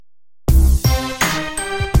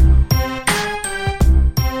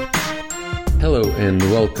and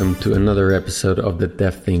welcome to another episode of the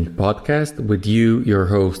Deaf Think podcast with you, your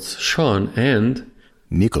hosts, Sean and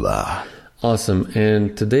Nicola. Awesome.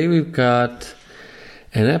 And today we've got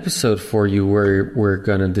an episode for you where we're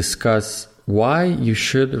going to discuss why you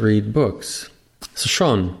should read books. So,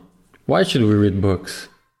 Sean, why should we read books?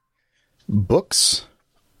 Books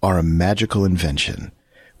are a magical invention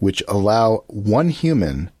which allow one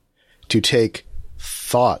human to take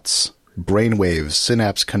thoughts, brainwaves,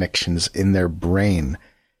 synapse connections in their brain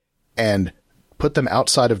and put them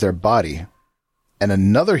outside of their body. And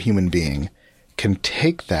another human being can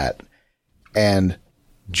take that and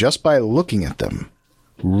just by looking at them,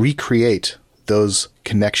 recreate those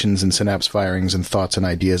connections and synapse firings and thoughts and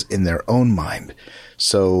ideas in their own mind.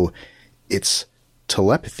 So it's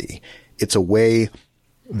telepathy. It's a way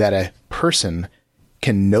that a person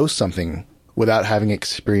can know something without having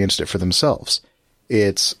experienced it for themselves.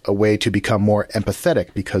 It's a way to become more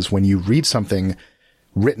empathetic because when you read something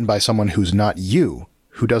written by someone who's not you,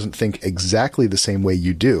 who doesn't think exactly the same way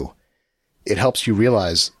you do, it helps you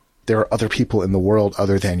realize there are other people in the world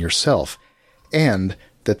other than yourself, and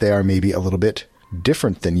that they are maybe a little bit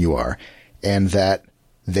different than you are, and that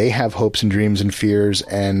they have hopes and dreams and fears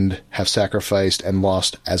and have sacrificed and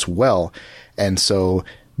lost as well. And so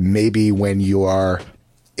maybe when you are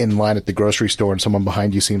in line at the grocery store and someone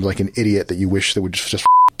behind you seems like an idiot that you wish they would just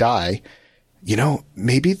die, you know,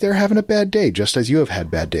 maybe they're having a bad day just as you have had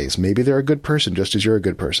bad days. Maybe they're a good person just as you're a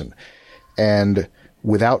good person. And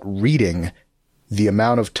without reading, the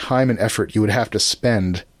amount of time and effort you would have to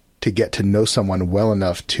spend to get to know someone well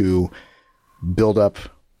enough to build up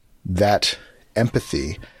that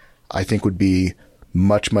empathy, I think would be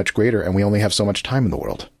much, much greater. And we only have so much time in the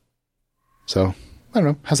world. So, I don't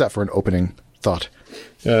know. How's that for an opening thought?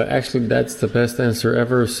 Actually, that's the best answer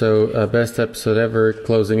ever. So, best episode ever,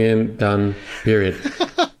 closing in, done, period.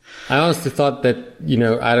 I honestly thought that,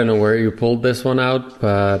 I don't know where you pulled this one out,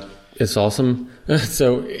 but it's awesome.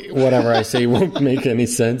 So whatever I say won't make any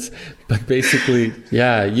sense. But basically,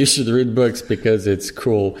 yeah, you should read books because it's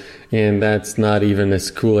cool. And that's not even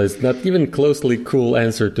as cool as, not even closely cool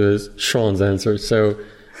answer to Sean's answer. So,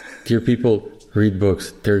 dear people, read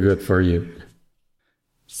books. They're good for you.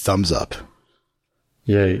 Thumbs up.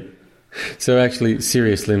 Yay. So actually,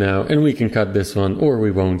 seriously now, and we can cut this one, or we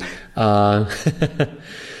won't. Yeah,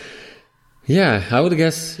 I would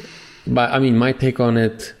guess, but I mean, my take on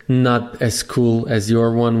it, not as cool as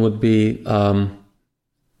your one would be,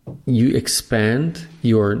 you expand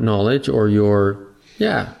your knowledge or your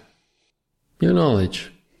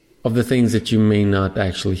knowledge of the things that you may not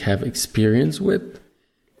actually have experience with,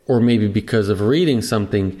 or maybe because of reading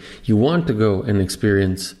something, you want to go and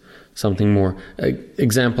experience something more. An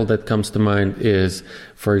example that comes to mind is,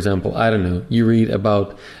 for example, I don't know, you read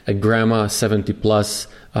about a grandma 70 plus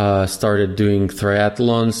started doing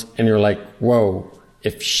triathlons and you're like, whoa,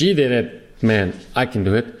 if she did it, man, I can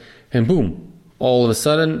do it. And boom, all of a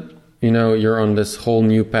sudden, you're on this whole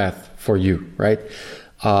new path for you, right?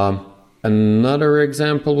 Another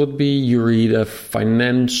example would be you read a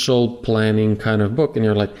financial planning kind of book and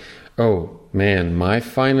you're like, oh man, my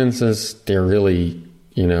finances, they're really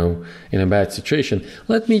in a bad situation.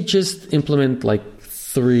 Let me just implement like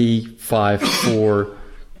 3, 5, 4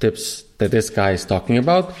 tips that this guy is talking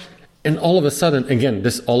about. And all of a sudden, again,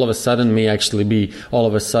 this all of a sudden may actually be all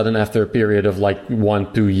of a sudden after a period of like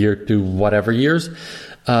 1, 2 whatever years.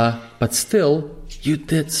 But still, you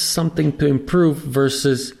did something to improve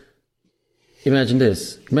versus, imagine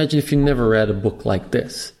this. Imagine if you never read a book like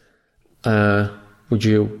this. Would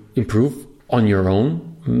you improve on your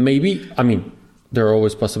own? Maybe. I mean, there are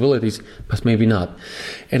always possibilities, but maybe not.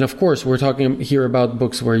 And of course, we're talking here about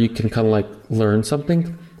books where you can kind of like learn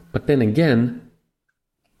something. But then again,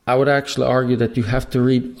 I would actually argue that you have to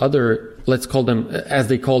read other, let's call them, as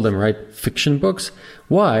they call them, right? Fiction books.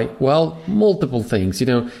 Why? Well, multiple things.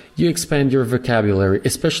 You expand your vocabulary,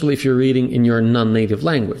 especially if you're reading in your non-native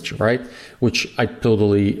language, right? Which I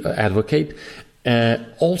totally advocate.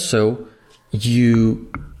 Also,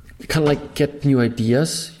 you kind of like get new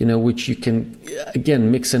ideas, which you can,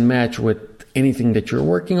 again, mix and match with anything that you're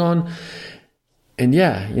working on. And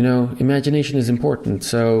yeah, imagination is important.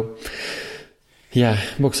 So yeah,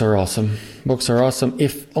 books are awesome. Books are awesome.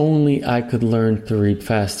 If only I could learn to read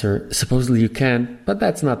faster. Supposedly you can, but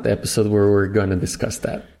that's not the episode where we're going to discuss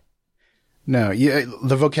that. No, yeah,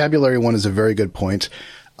 the vocabulary one is a very good point.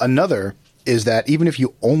 Another is that even if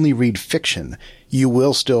you only read fiction, you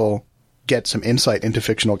will still get some insight into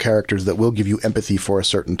fictional characters that will give you empathy for a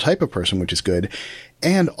certain type of person, which is good.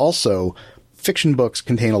 And also, fiction books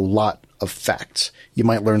contain a lot of facts. You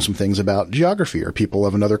might learn some things about geography or people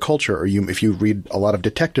of another culture, or if you read a lot of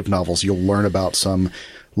detective novels, you'll learn about some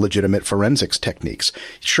legitimate forensics techniques.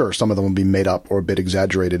 Sure, some of them will be made up or a bit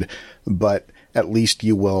exaggerated, but at least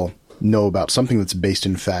you will know about something that's based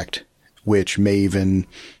in fact, which may even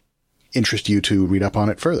interest you to read up on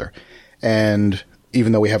it further. And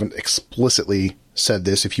even though we haven't explicitly said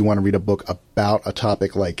this, if you want to read a book about a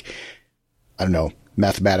topic like, I don't know,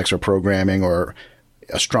 mathematics or programming or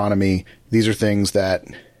astronomy, these are things that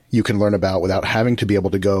you can learn about without having to be able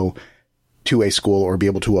to go to a school or be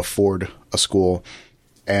able to afford a school.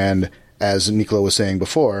 And as Nicola was saying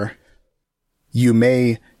before, you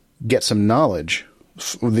may get some knowledge,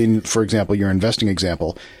 for example, your investing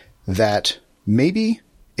example, that maybe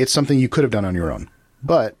it's something you could have done on your own,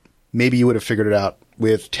 but maybe you would have figured it out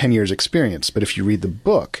with 10 years experience. But if you read the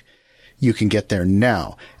book, you can get there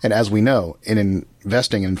now. And as we know, in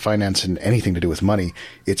investing and finance and anything to do with money,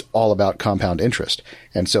 it's all about compound interest.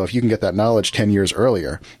 And so if you can get that knowledge 10 years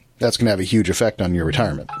earlier, that's going to have a huge effect on your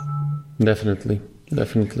retirement. Definitely.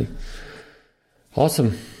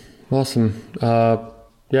 Awesome.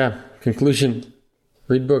 Conclusion.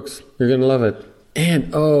 Read books. You're going to love it.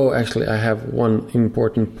 And, actually, I have one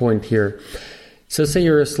important point here. So say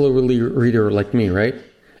you're a slow reader like me, right?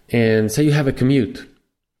 And say you have a commute.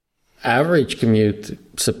 Average commute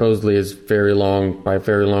supposedly is very long. By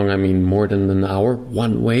very long, I mean more than an hour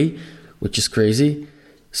one way, which is crazy.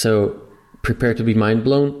 So prepare to be mind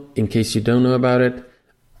blown in case you don't know about it.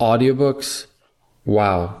 Audiobooks.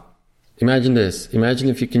 Wow. Imagine this. Imagine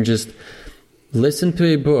if you can just listen to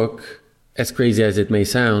a book, as crazy as it may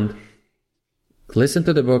sound. Listen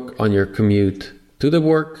to the book on your commute to the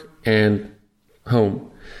work and home.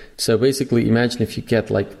 So basically, imagine if you get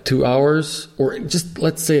like 2 hours, or just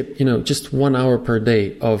let's say, just 1 hour per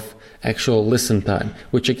day of actual listen time,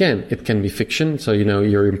 which again, it can be fiction. So,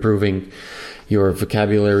 you're improving your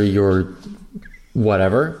vocabulary, your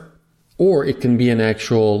whatever, or it can be an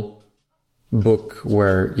actual book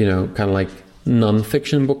where, kind of like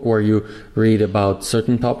non-fiction book where you read about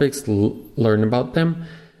certain topics, learn about them.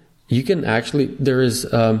 You can actually, there is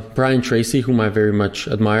Brian Tracy, whom I very much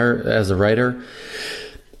admire as a writer.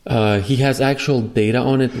 He has actual data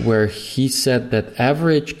on it where he said that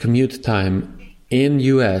average commute time in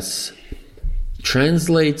US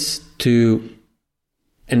translates to,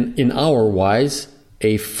 and in hour-wise,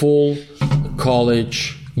 a full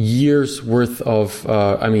college year's worth of,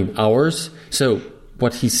 hours. So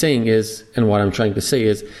what he's saying is, and what I'm trying to say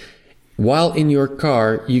is, while in your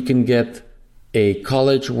car, you can get a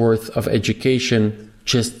college worth of education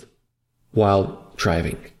just while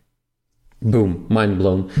driving. Boom, mind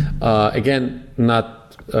blown. Again, they're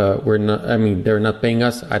not paying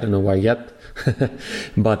us. I don't know why yet.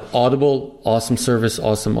 But Audible, awesome service,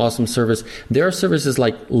 awesome service. There are services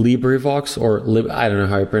like LibriVox I don't know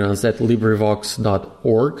how you pronounce that,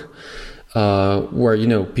 LibriVox.org,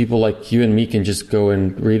 where, people like you and me can just go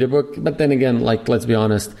and read a book. But then again, let's be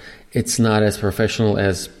honest, it's not as professional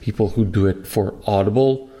as people who do it for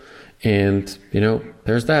Audible. And,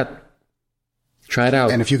 there's that. Try it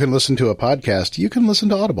out. And if you can listen to a podcast, you can listen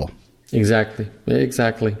to Audible. Exactly.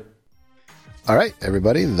 All right,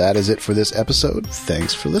 everybody, that is it for this episode.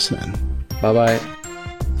 Thanks for listening. Bye-bye.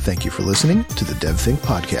 Thank you for listening to the DevThink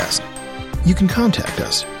podcast. You can contact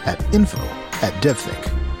us at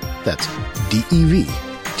info@devthink. That's DEVTH.INK.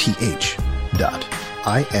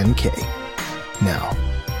 Now,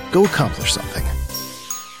 go accomplish something.